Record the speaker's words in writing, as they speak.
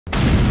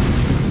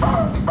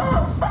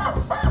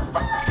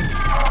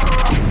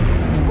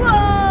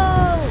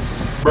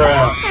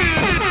Bruh.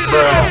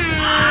 Bruh.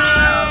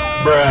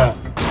 Bruh.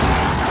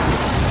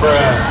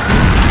 Bruh.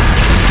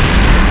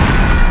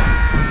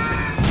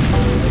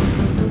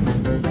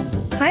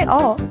 Hi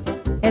all,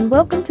 and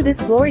welcome to this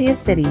glorious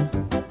city.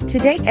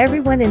 Today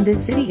everyone in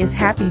this city is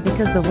happy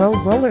because the road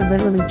roller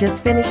literally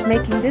just finished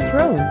making this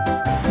road.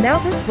 Now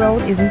this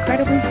road is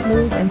incredibly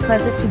smooth and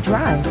pleasant to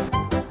drive.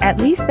 At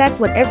least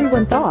that's what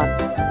everyone thought.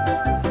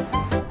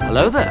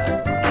 Hello there.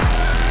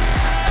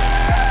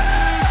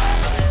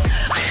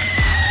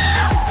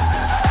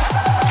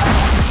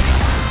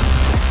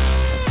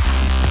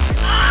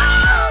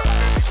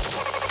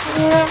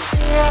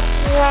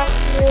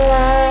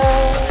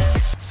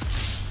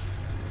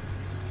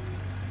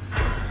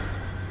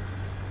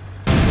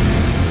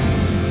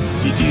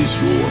 It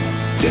is your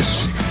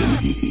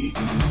destiny.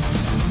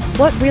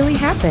 What really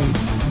happened?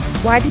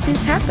 Why did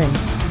this happen?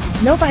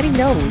 Nobody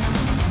knows.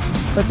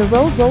 But the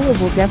road roller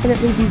will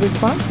definitely be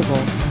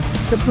responsible.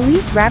 The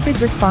police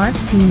rapid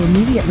response team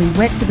immediately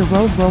went to the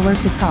road roller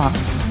to talk.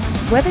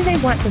 Whether they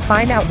want to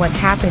find out what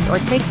happened or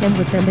take him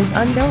with them is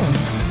unknown.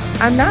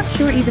 I'm not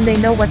sure even they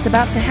know what's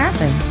about to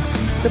happen.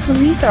 The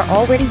police are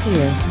already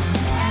here.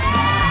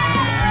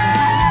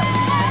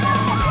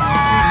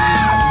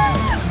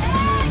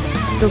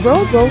 The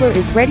road roller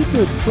is ready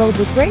to explode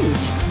with rage.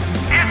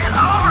 It's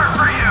over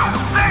for you!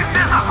 This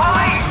is the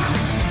police!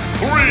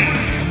 3,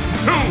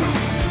 2,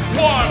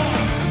 1,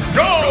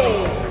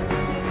 go!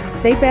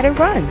 They better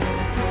run.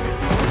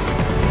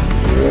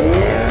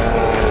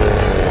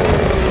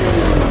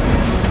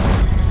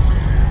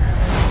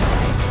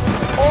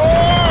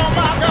 Oh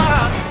my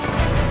God!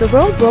 The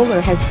road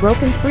roller has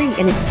broken free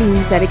and it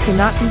seems that it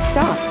cannot be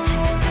stopped.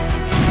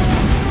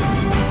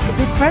 It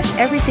will crush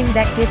everything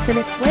that gets in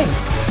its way.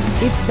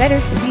 It's better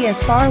to be as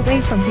far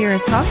away from here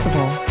as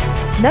possible.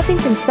 Nothing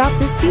can stop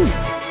this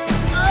beast.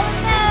 Oh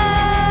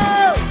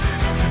no!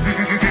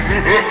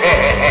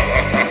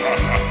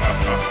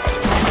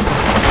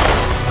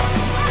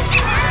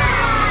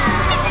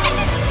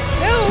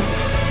 Help!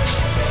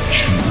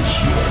 Choose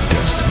your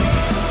destiny.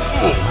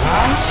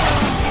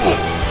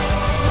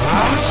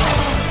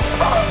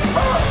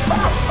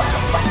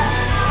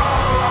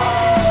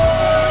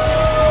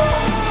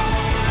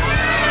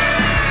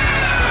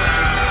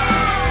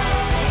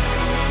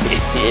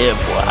 Yeah,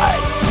 boy.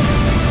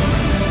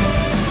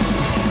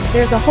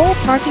 There's a whole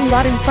parking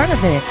lot in front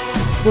of it.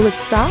 Will it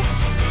stop?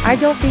 I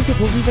don't think it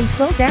will even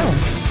slow down.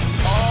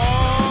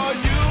 Are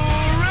you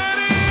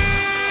ready?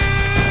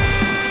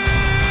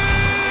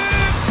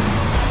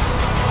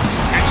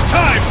 It's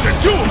time to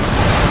do it!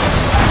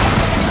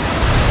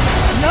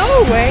 No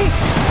way!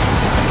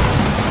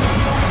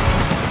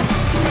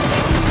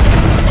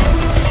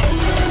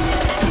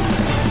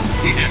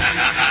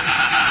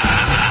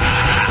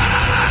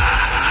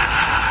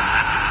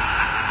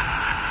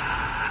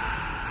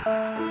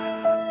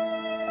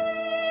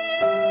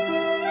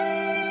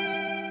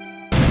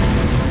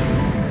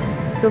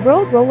 The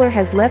road roller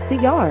has left the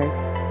yard.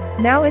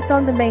 Now it's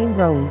on the main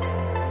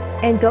roads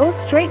and goes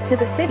straight to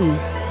the city.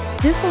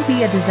 This will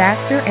be a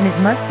disaster and it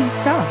must be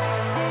stopped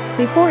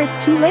before it's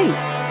too late.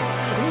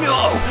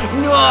 No!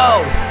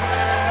 No!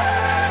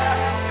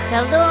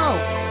 Hello!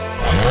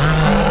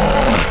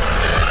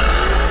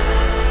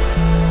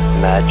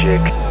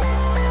 Magic.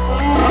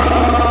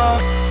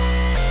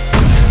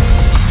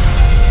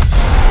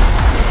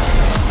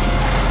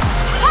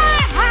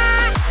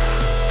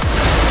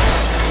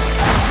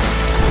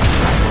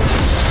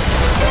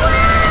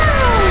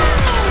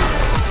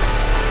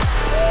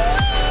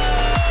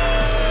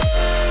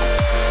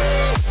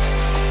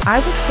 I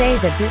would say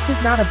that this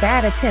is not a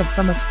bad attempt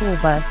from a school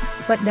bus,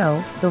 but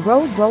no, the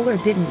road roller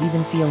didn't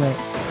even feel it.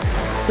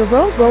 The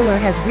road roller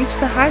has reached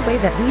the highway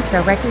that leads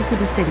directly to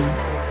the city.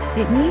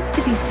 It needs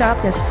to be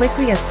stopped as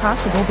quickly as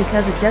possible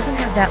because it doesn't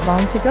have that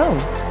long to go.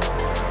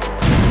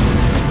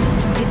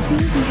 It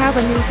seems we have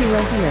a new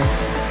hero here.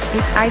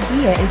 Its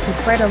idea is to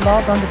spread a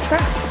log on the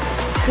track.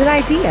 Good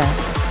idea.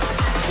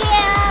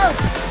 Help!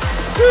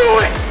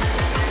 Do it!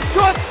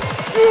 Just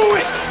do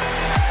it!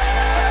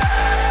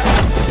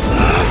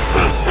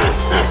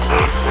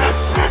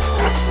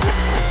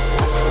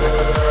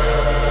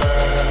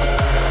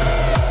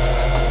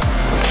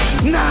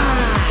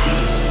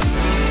 Nice!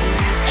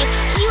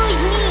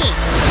 Excuse me!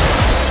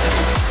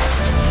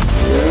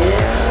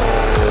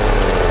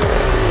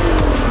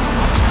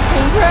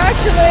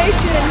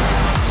 Congratulations!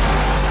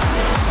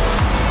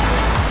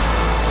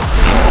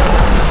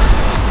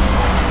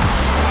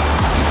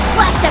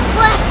 Blaster,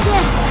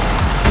 blaster!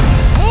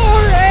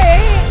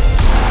 Alright!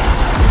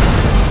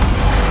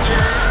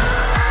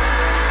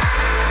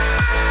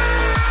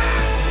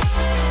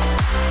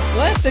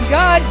 Let the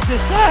gods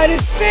decide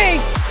his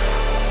fate!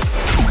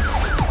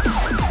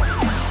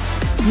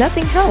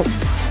 Nothing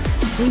helps.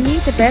 We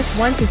need the best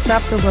one to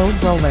stop the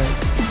road roller.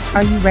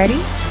 Are you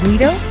ready,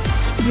 Guido?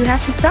 You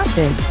have to stop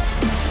this.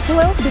 Who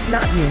else if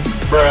not you?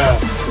 Bruh.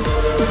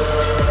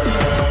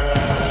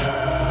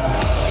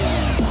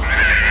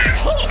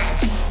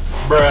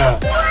 Bruh.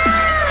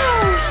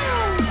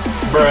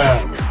 Bruh.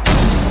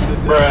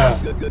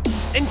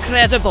 Bruh.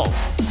 Incredible!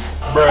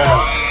 Bruh.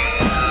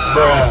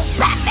 Bruh.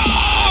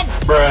 Batman!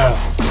 Bruh.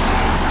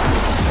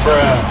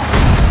 Bruh.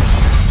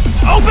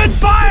 Open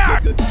fire!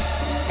 3,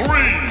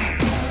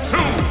 2,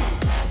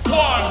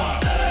 1,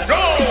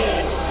 go!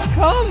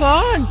 Come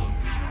on!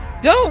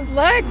 Don't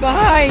lag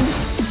behind!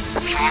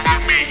 Follow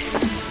me.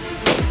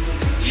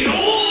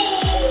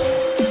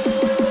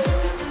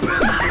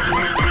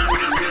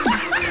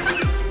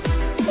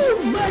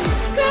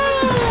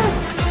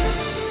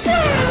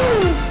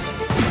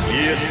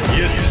 Yes,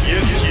 yes,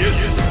 yes, yes.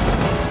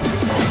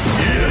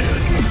 Yes.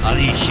 Are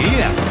you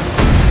sure?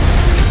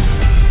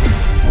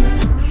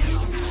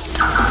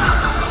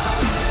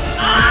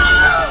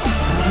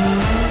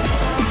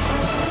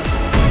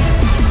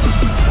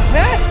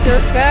 Faster,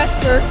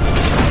 faster!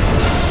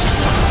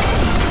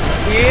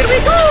 Here we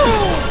go!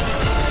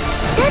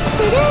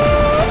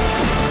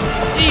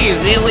 Do you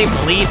really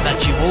believe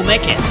that you will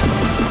make it?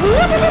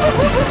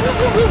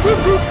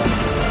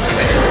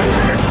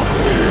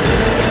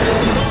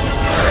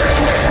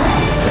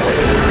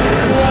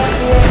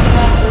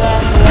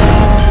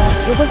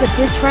 It was a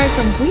good try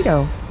from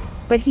Guido,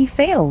 but he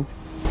failed.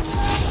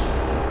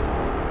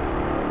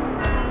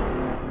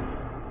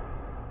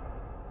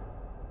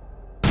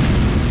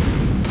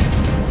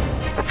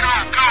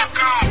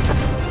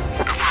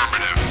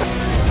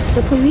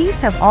 The police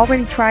have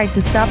already tried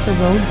to stop the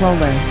road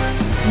roller.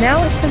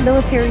 Now it's the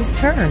military's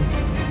turn.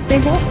 They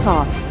won't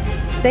talk.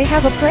 They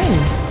have a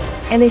plane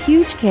and a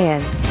huge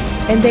can,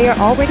 and they are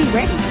already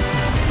ready.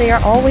 They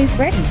are always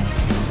ready.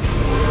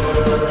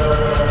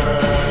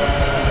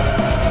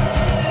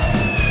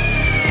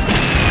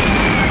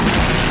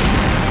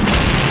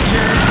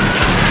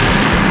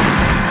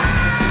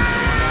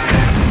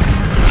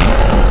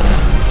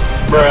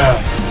 Bruh.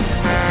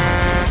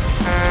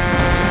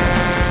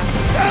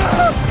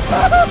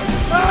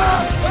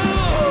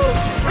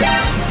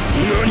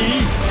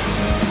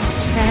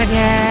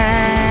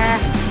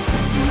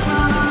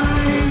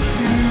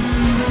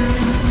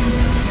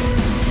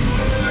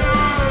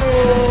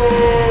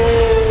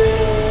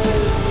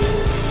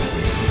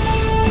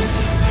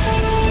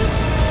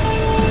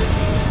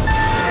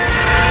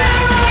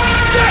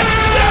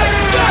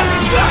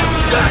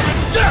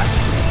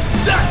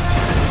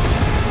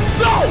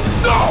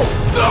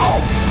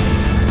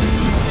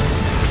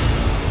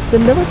 The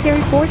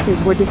military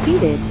forces were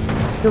defeated.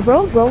 The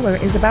road roller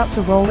is about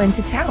to roll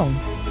into town.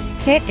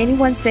 Can't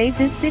anyone save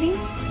this city?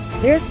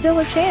 There's still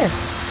a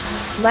chance.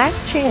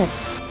 Last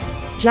chance.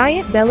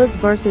 Giant Bellas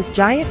versus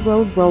Giant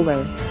Road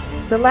Roller.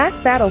 The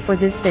last battle for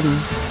this city.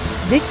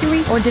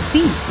 Victory or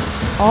defeat.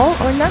 All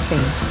or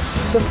nothing.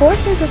 The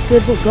forces of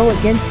good will go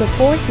against the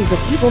forces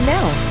of evil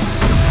now.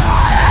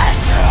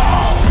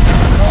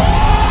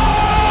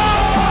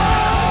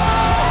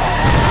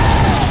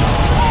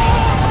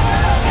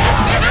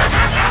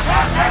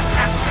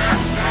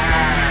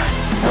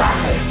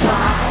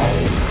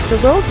 The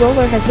road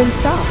roller has been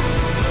stopped.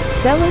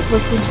 Bellas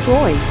was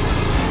destroyed.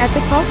 At the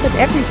cost of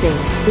everything,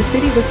 the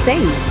city was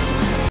saved.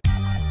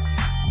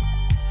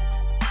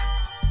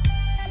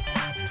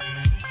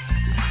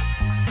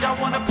 Y'all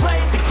wanna